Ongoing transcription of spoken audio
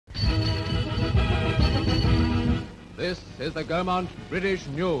This is the Gaumont British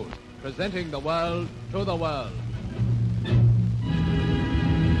News, presenting the world to the world.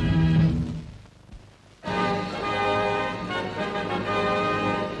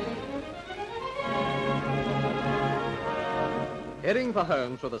 Heading for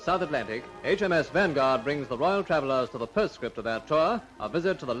home through the South Atlantic, HMS Vanguard brings the royal travellers to the postscript of their tour, a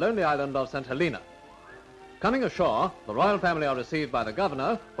visit to the lonely island of St. Helena. Coming ashore, the royal family are received by the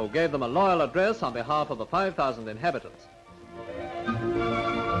governor, who gave them a loyal address on behalf of the 5,000 inhabitants.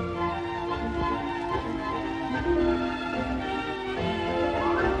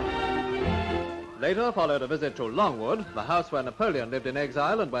 Later followed a visit to Longwood, the house where Napoleon lived in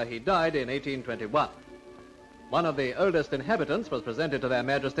exile and where he died in 1821. One of the oldest inhabitants was presented to their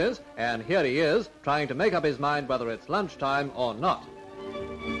majesties, and here he is, trying to make up his mind whether it's lunchtime or not.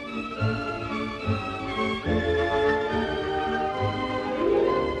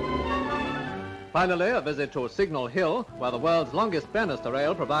 Finally, a visit to Signal Hill, where the world's longest banister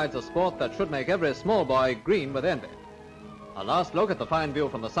rail provides a sport that should make every small boy green with envy. A last look at the fine view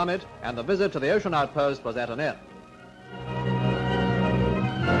from the summit, and the visit to the ocean outpost was at an end.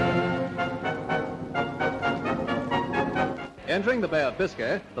 Entering the Bay of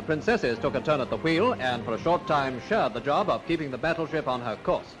Biscay, the princesses took a turn at the wheel and for a short time shared the job of keeping the battleship on her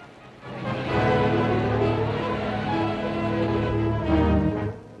course.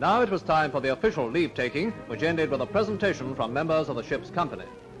 Now it was time for the official leave-taking, which ended with a presentation from members of the ship's company.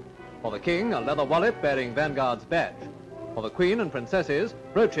 For the king, a leather wallet bearing Vanguard's badge. For the queen and princesses,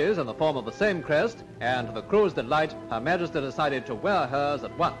 brooches in the form of the same crest, and to the crew's delight, Her Majesty decided to wear hers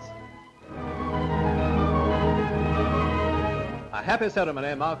at once. A happy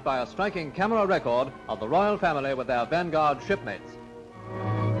ceremony marked by a striking camera record of the royal family with their Vanguard shipmates.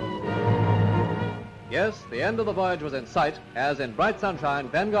 Yes, the end of the voyage was in sight, as in bright sunshine,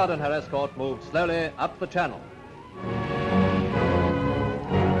 Vanguard and her escort moved slowly up the channel.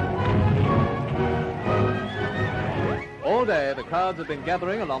 All day, the crowds had been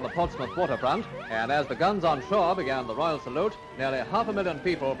gathering along the Portsmouth waterfront, and as the guns on shore began the royal salute, nearly 500,000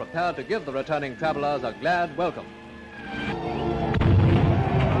 people prepared to give the returning travellers a glad welcome.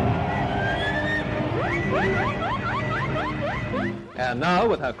 And now,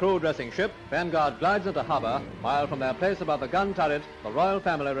 with her crew dressing ship, Vanguard glides into harbour, while from their place above the gun turret, the royal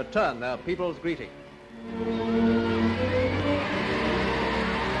family return their people's greeting.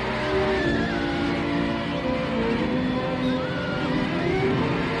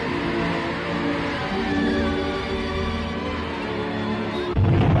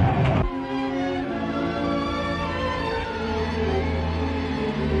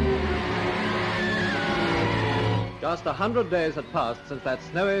 Just 100 days had passed since that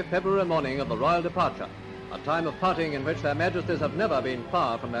snowy February morning of the royal departure, a time of parting in which their majesties have never been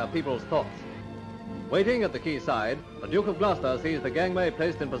far from their people's thoughts. Waiting at the quayside, the Duke of Gloucester sees the gangway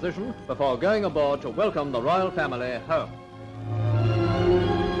placed in position before going aboard to welcome the royal family home.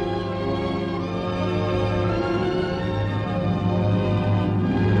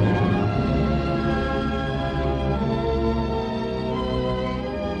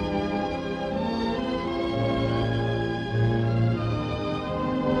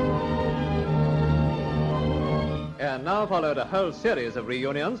 And now followed a whole series of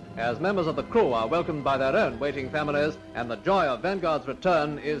reunions as members of the crew are welcomed by their own waiting families, and the joy of Vanguard's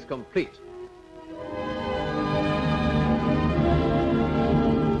return is complete.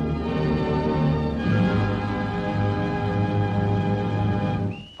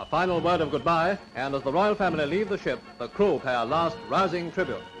 A final word of goodbye, and as the royal family leave the ship, the crew pay a last rousing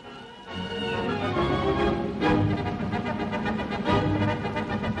tribute.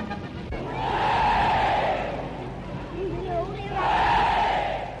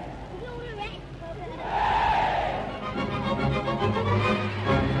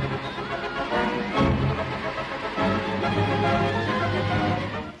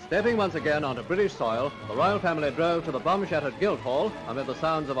 Stepping once again onto British soil, the royal family drove to the bomb-shattered Guildhall amid the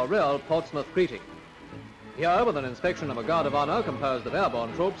sounds of a real Portsmouth greeting. Here, with an inspection of a guard of honour composed of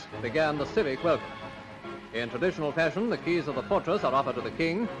airborne troops, began the civic welcome. In traditional fashion, the keys of the fortress are offered to the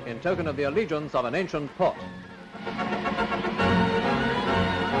king in token of the allegiance of an ancient port.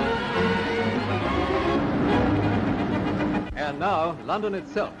 And now, London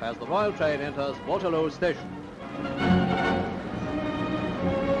itself as the royal train enters Waterloo station.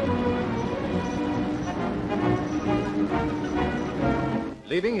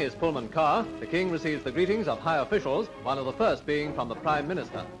 Leaving his Pullman car, the king receives the greetings of high officials, one of the first being from the Prime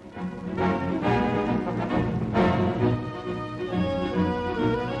Minister.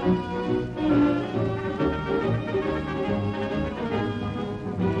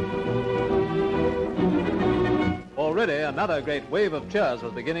 Already another great wave of cheers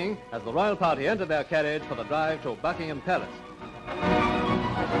was beginning as the royal party entered their carriage for the drive to Buckingham Palace.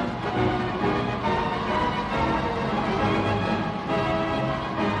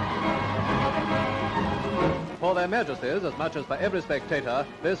 For their Majesties, as much as for every spectator,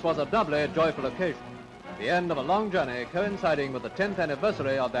 this was a doubly joyful occasion. The end of a long journey coinciding with the 10th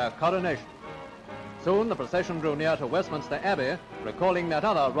anniversary of their coronation. Soon the procession drew near to Westminster Abbey, recalling that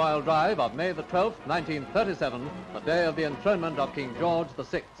other royal drive of May the 12th, 1937, the day of the enthronement of King George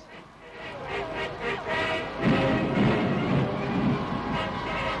VI.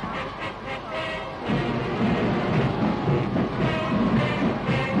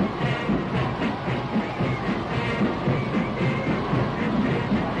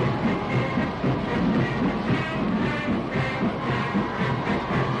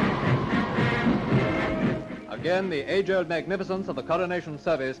 Again, the age-old magnificence of the coronation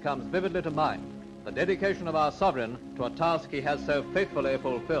service comes vividly to mind, the dedication of our sovereign to a task he has so faithfully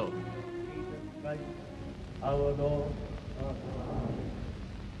fulfilled. Jesus Christ, our Lord.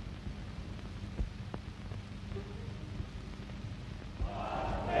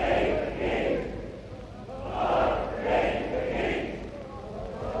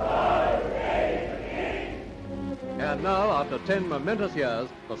 And now, after 10 momentous years,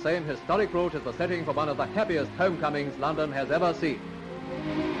 the same historic route is the setting for one of the happiest homecomings London has ever seen.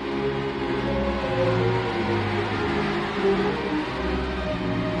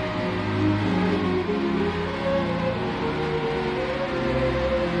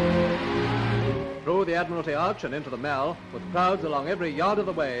 Through the Admiralty Arch and into the Mall, with crowds along every yard of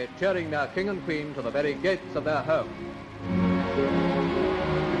the way, cheering their King and Queen to the very gates of their home.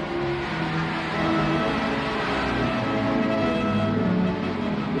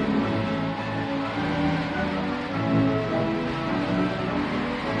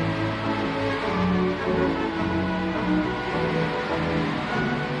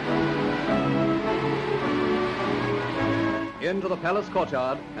 Into the palace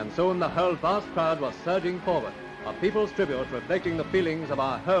courtyard, and soon the whole vast crowd was surging forward, a people's tribute reflecting the feelings of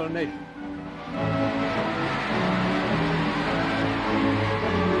our whole nation.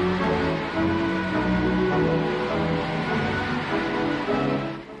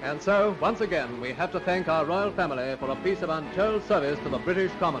 And so, once again, we have to thank our royal family for a piece of untold service to the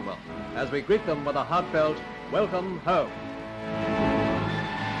British Commonwealth, as we greet them with a heartfelt welcome home.